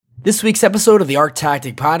This week's episode of the Art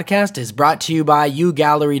Tactic Podcast is brought to you by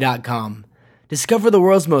ugallery.com. Discover the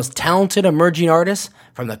world's most talented emerging artists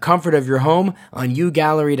from the comfort of your home on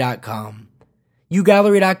ugallery.com.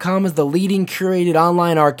 ugallery.com is the leading curated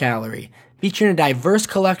online art gallery, featuring a diverse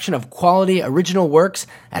collection of quality original works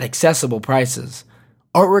at accessible prices.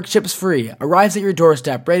 Artwork ships free, arrives at your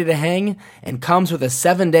doorstep ready to hang, and comes with a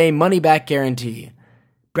 7-day money-back guarantee.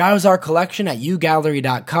 Browse our collection at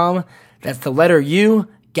ugallery.com. That's the letter U,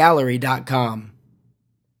 gallery.com.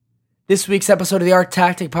 This week's episode of the Art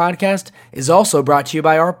Tactic Podcast is also brought to you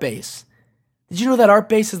by Artbase. Did you know that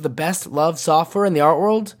Artbase is the best loved software in the art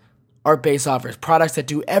world? Artbase offers products that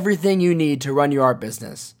do everything you need to run your art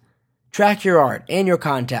business. Track your art and your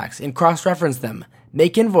contacts and cross-reference them,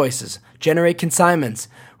 make invoices, generate consignments,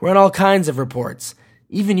 run all kinds of reports,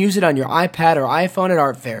 even use it on your iPad or iPhone at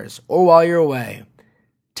art fairs or while you're away.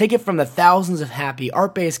 Take it from the thousands of happy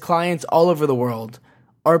Artbase clients all over the world.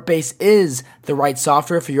 Artbase is the right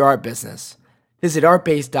software for your art business. Visit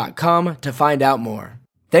artbase.com to find out more.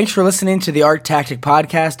 Thanks for listening to the Art Tactic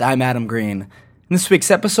Podcast. I'm Adam Green. In this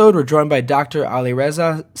week's episode, we're joined by Dr.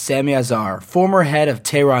 Alireza Sami Azar, former head of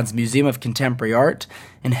Tehran's Museum of Contemporary Art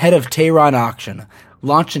and head of Tehran Auction,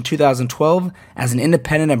 launched in 2012 as an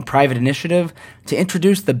independent and private initiative to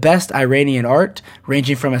introduce the best Iranian art,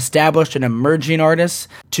 ranging from established and emerging artists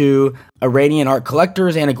to Iranian art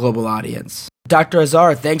collectors and a global audience. Dr.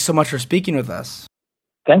 Azar, thanks so much for speaking with us.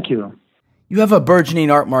 Thank you. You have a burgeoning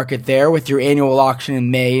art market there with your annual auction in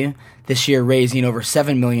May this year raising over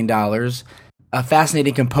 $7 million. A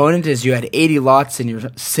fascinating component is you had 80 lots in your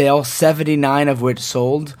sale, 79 of which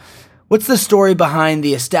sold. What's the story behind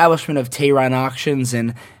the establishment of Tehran Auctions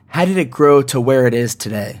and how did it grow to where it is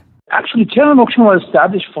today? Actually, Tehran Auction was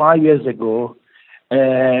established 5 years ago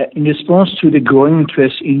in response to the growing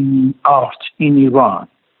interest in art in Iran.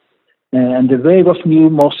 And the wave of new,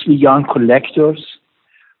 mostly young collectors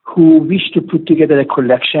who wish to put together a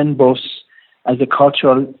collection both as a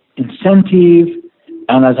cultural incentive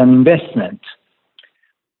and as an investment.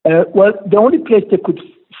 The only place they could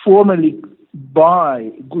formally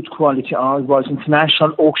buy good quality art was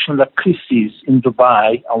international auction like Christie's in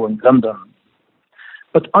Dubai or in London.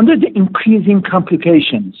 But under the increasing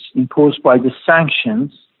complications imposed by the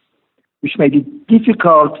sanctions, which made it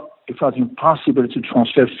difficult, if not impossible, to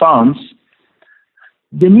transfer funds,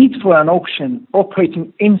 the need for an auction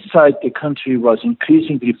operating inside the country was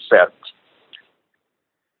increasingly felt.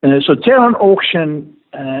 So Tehran Auction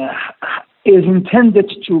is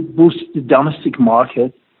intended to boost the domestic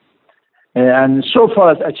market and so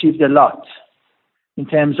far has achieved a lot in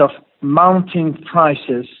terms of mounting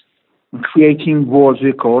prices and creating world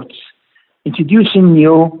records, introducing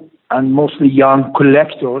new and mostly young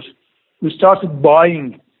collectors who started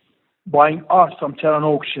buying art from Tehran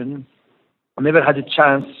Auction, never had a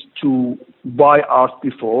chance to buy art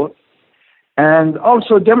before, and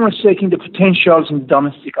also demonstrating the potentials in the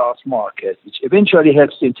domestic art market, which eventually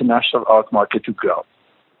helps the international art market to grow.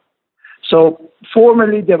 So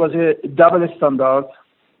formerly there was a double standard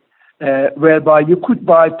whereby you could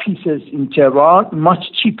buy pieces in Tehran much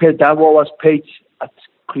cheaper than what was paid at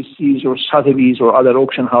Christie's or Sotheby's or other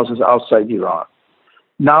auction houses outside Iran.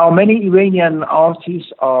 Now many Iranian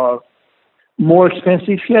artists are more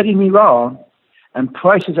expensive here in Iran, and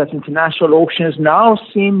prices at international auctions now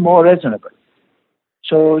seem more reasonable.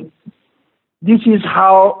 So this is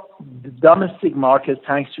how the domestic market,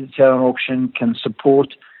 thanks to the Tehran Auction, can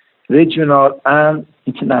support regional and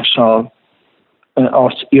international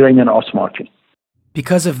Iranian art market.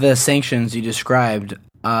 Because of the sanctions you described,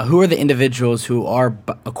 who are the individuals who are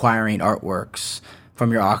acquiring artworks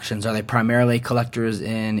from your auctions? Are they primarily collectors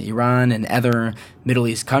in Iran and other Middle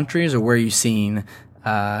East countries, or where are you seeing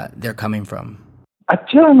they're coming from? At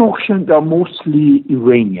Tehran Auction, they are mostly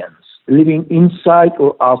Iranians living inside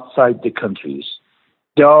or outside the countries.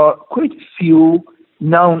 There are quite few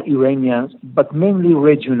known Iranians, but mainly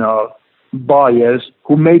regional buyers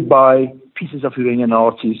who may buy pieces of Iranian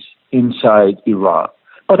artists inside Iran.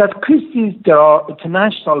 But at Christie's, there are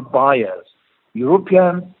international buyers,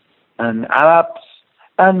 European and Arabs,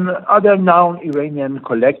 and other known Iranian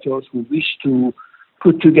collectors who wish to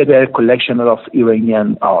put together a collection of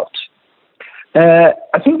Iranian art.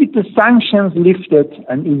 I think with the sanctions lifted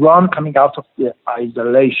and Iran coming out of the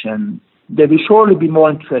isolation, there will surely be more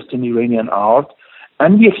interest in Iranian art,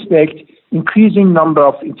 and we expect increasing number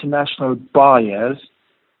of international buyers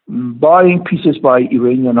buying pieces by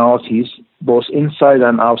Iranian artists, both inside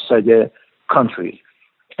and outside the country.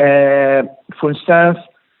 For instance,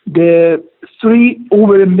 the three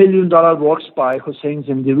over $1 million works by Hossein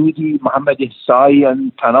Zenderoudi, Mohammad Ihsai,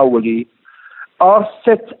 and Tanawuli are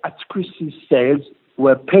set at Christie's sales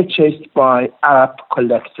were purchased by Arab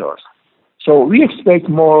collectors. So we expect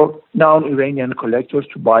more non-Iranian collectors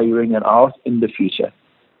to buy Iranian art in the future.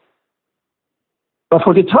 But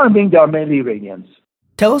for the time being, they are mainly Iranians.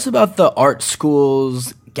 Tell us about the art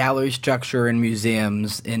schools, gallery structure, and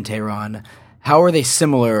museums in Tehran. How are they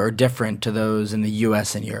similar or different to those in the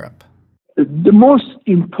US and Europe? The most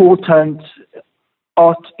important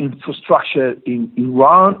art infrastructure in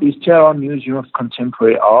Iran is Tehran Museum of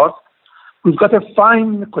Contemporary Art. We've got a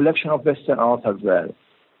fine collection of Western art as well.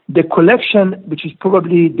 The collection, which is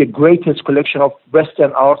probably the greatest collection of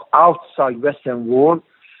Western art outside Western world,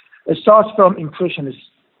 starts from Impressionists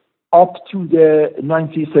up to the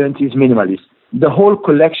 1970s minimalists. The whole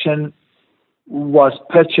collection was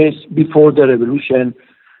purchased before the revolution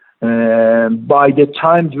by the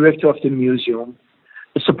time director of the museum,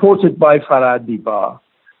 supported by Farah Diba,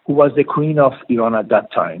 who was the queen of Iran at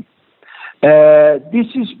that time. This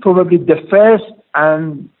is probably the first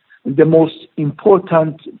and the most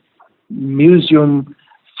important museum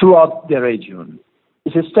throughout the region.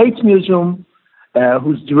 It's a state museum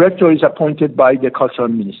whose director is appointed by the cultural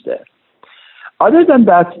minister. Other than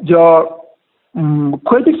that, there are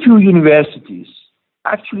quite a few universities.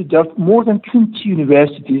 Actually, there are more than 20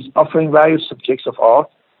 universities offering various subjects of art,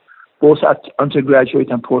 both at undergraduate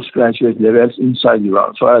and postgraduate levels inside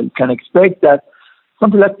Iran. So I can expect that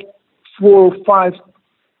something like 4,000 or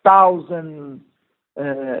 5,000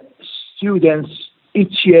 students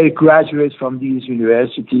each year graduate from these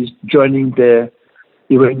universities, joining the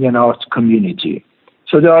Iranian art community.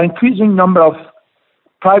 So there are increasing number of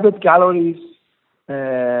private galleries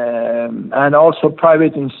and also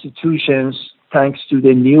private institutions, thanks to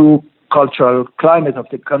the new cultural climate of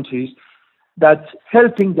the countries, that's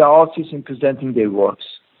helping the artists in presenting their works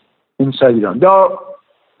inside Iran. There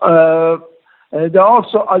are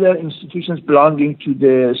also other institutions belonging to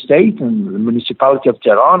the state and the municipality of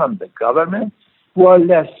Tehran and the government who are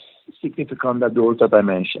less significant than those that I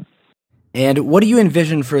mentioned. And what do you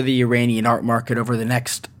envision for the Iranian art market over the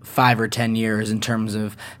next 5 or 10 years in terms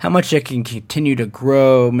of how much it can continue to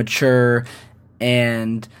grow, mature,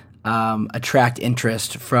 and attract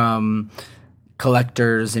interest from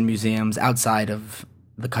collectors and museums outside of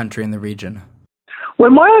the country and the region?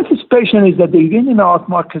 Well, my anticipation is that the Iranian art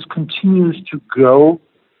market continues to grow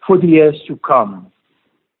for the years to come.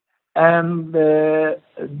 And there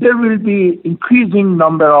will be increasing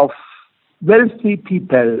number of wealthy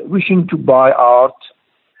people wishing to buy art.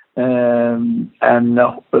 So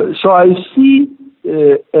I see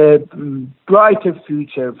a brighter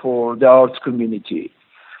future for the arts community.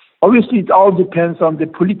 Obviously, it all depends on the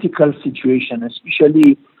political situation,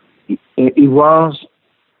 especially Iran's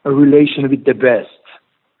relation with the West.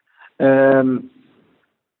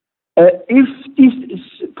 If this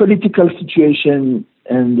political situation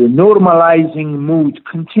and the normalizing mood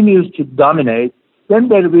continues to dominate, then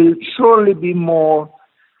there will surely be more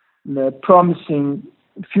promising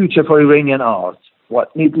future for Iranian art.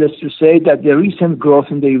 Needless to say that the recent growth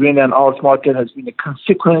in the Iranian art market has been a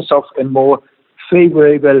consequence of a more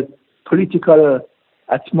favorable political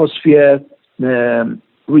atmosphere,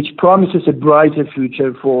 which promises a brighter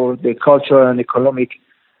future for the cultural and economic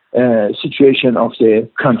situation of the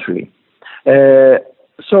country.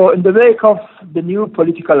 So in the wake of the new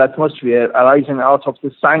political atmosphere arising out of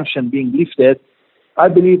the sanction being lifted, I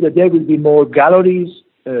believe that there will be more galleries,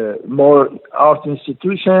 more art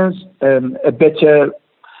institutions, a better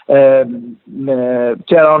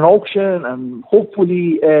Tehran auction, and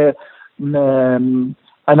hopefully and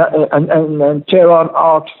Tehran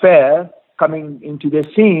art fair coming into the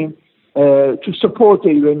scene to support the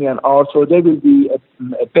Iranian art. So there will be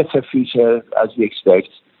a better future, as we expect,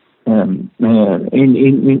 in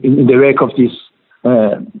the wake of this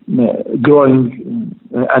growing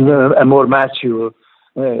and more mature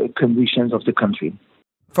conditions of the country.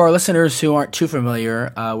 For our listeners who aren't too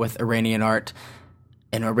familiar with Iranian art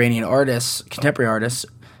and Iranian artists, contemporary artists,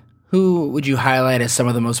 who would you highlight as some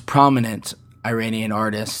of the most prominent Iranian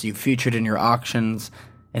artists you featured in your auctions,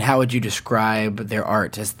 and how would you describe their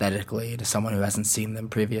art aesthetically to someone who hasn't seen them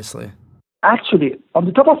previously? Actually, on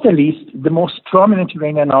the top of the list, the most prominent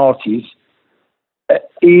Iranian artist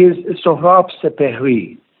is Sohrab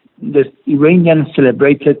Sepehri, the Iranian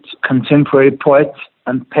celebrated contemporary poet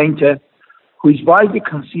and painter who is widely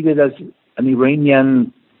considered as an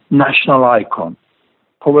Iranian national icon.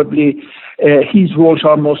 Probably his works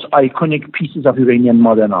are most iconic pieces of Iranian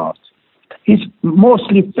modern art. He's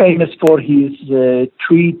mostly famous for his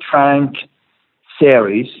tree-trunk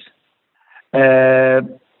series,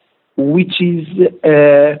 which is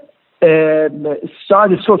a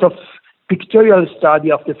sort of pictorial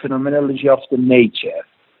study of the phenomenology of the nature.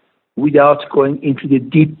 without going into the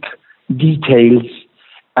deep details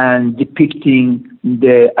and depicting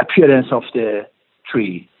the appearance of the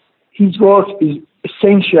tree. His work is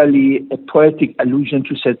essentially a poetic allusion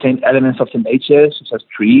to certain elements of the nature, such as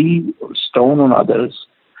tree or stone or others.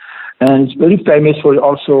 And it's very famous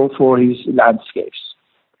also for his landscapes.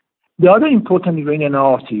 The other important Iranian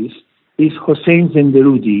artist is Hossein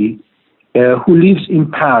Zenderoudi, who lives in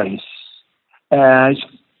Paris,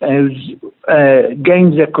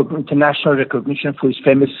 gains international recognition for his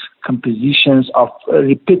famous compositions of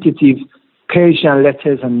repetitive Persian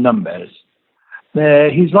letters and numbers.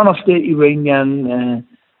 He's one of the Iranian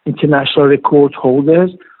international record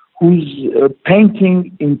holders whose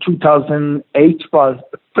painting in 2008 was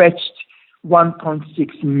fetched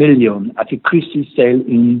 1.6 million at a Christie's sale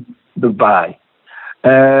in Dubai.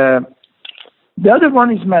 The other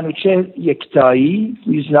one is Manucher Yektai,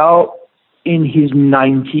 who is now in his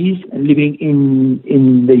 90s, living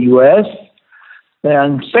in the U.S.,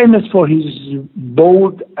 and famous for his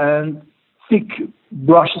bold and thick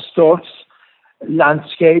brush strokes,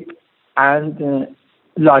 landscape, and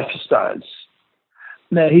lifestyles.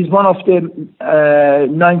 He's one of the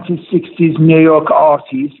 1960s New York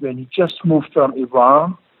artists when he just moved from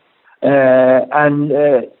Iran and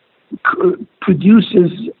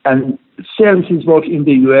produces and sells his work in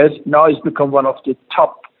the U.S. Now he's become one of the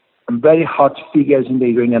top and very hot figures in the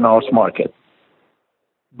Iranian art market.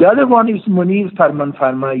 The other one is Munir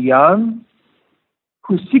Farmanfarmaian,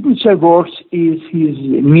 whose signature works is his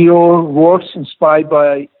mirror works inspired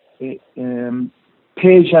by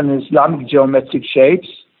Persian Islamic geometric shapes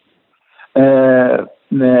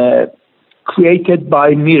created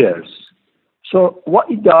by mirrors. So what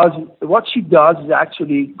she does is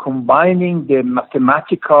actually combining the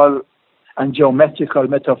mathematical and geometrical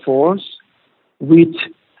metaphors with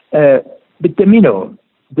the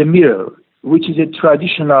mirror, which is a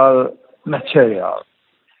traditional material.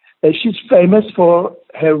 She's famous for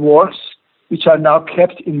her works, which are now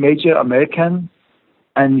kept in major American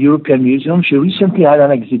and European museums. She recently had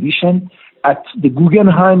an exhibition at the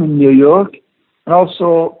Guggenheim in New York, and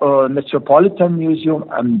also Metropolitan Museum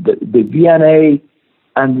and the V&A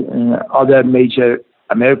and other major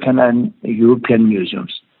American and European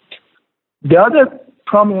museums. The other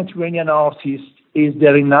prominent Iranian artist is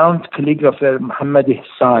the renowned calligrapher Mohammad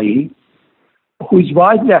Ihsai, who is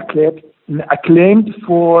widely acclaimed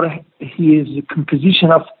for his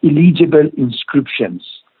composition of illegible inscriptions,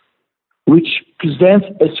 which presents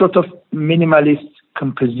a sort of minimalist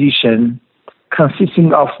composition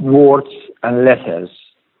consisting of words and letters.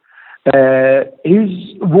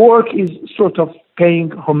 His work is sort of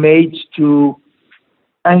paying homage to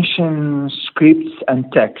ancient scripts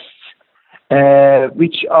and texts,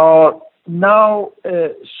 which are now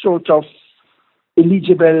sort of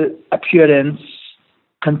illegible appearance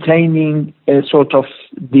containing a sort of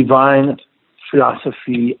divine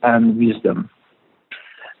philosophy and wisdom.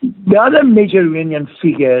 The other major Iranian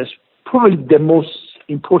figures, probably the most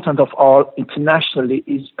important of all internationally,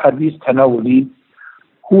 is Parviz Tanavouli,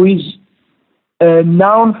 who is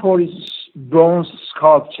known for his bronze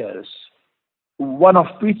sculptures, one of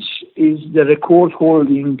which is the record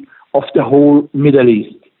holding of the whole Middle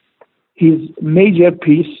East. His major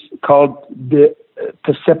piece, called the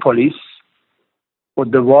Persepolis, or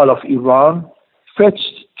the Wall of Iran,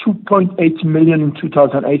 fetched 2.8 million in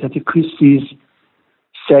 2008 at a Christie's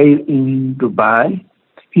sale in Dubai.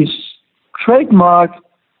 His trademark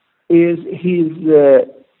is his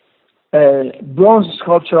bronze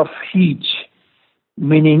sculpture of Hij,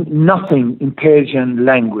 meaning nothing in Persian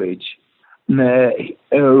language,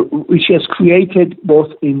 which he has created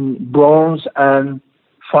both in bronze and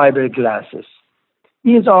fiberglasses.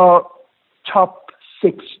 These are top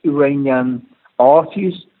 6 Iranian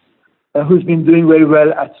artists who's been doing very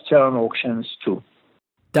well at Tehran auctions too.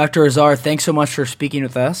 Dr. Azar, thanks so much for speaking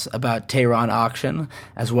with us about Tehran Auction,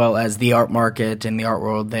 as well as the art market and the art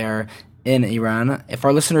world there in Iran. If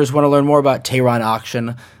our listeners want to learn more about Tehran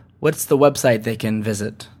Auction, what's the website they can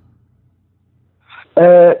visit?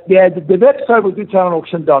 The website will be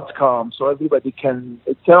TehranAuction.com, so everybody can,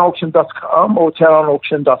 TehranAuction.com or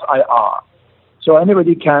TehranAuction.ir. So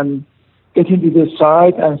anybody can get into the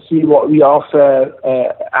site and see what we offer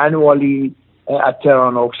annually at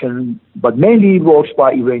Tehran Auction, but mainly works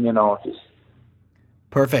by Iranian artists.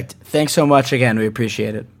 Perfect. Thanks so much again. We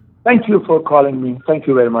appreciate it. Thank you for calling me. Thank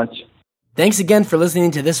you very much. Thanks again for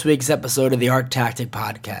listening to this week's episode of the Art Tactic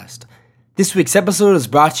Podcast. This week's episode is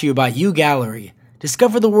brought to you by uGallery.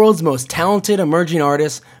 Discover the world's most talented emerging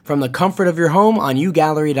artists from the comfort of your home on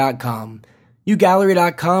uGallery.com.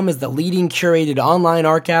 uGallery.com is the leading curated online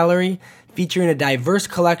art gallery featuring a diverse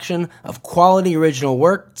collection of quality original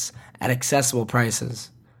works at accessible prices.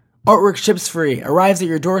 Artwork ships free, arrives at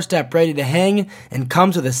your doorstep ready to hang, and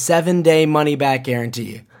comes with a 7-day money-back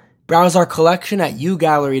guarantee. Browse our collection at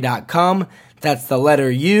ugallery.com. That's the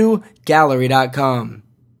letter U, gallery.com.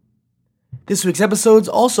 This week's episode is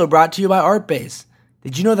also brought to you by Artbase.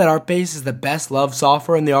 Did you know that Artbase is the best loved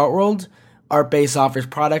software in the art world? Artbase offers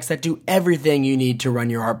products that do everything you need to run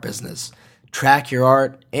your art business. Track your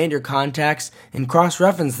art and your contacts and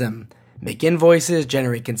cross-reference them. Make invoices,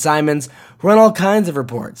 generate consignments, run all kinds of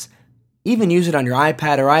reports. Even use it on your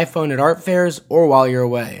iPad or iPhone at art fairs or while you're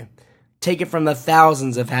away. Take it from the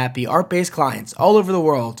thousands of happy Artbase clients all over the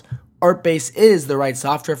world. Artbase is the right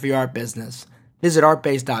software for your art business. Visit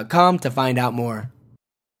artbase.com to find out more.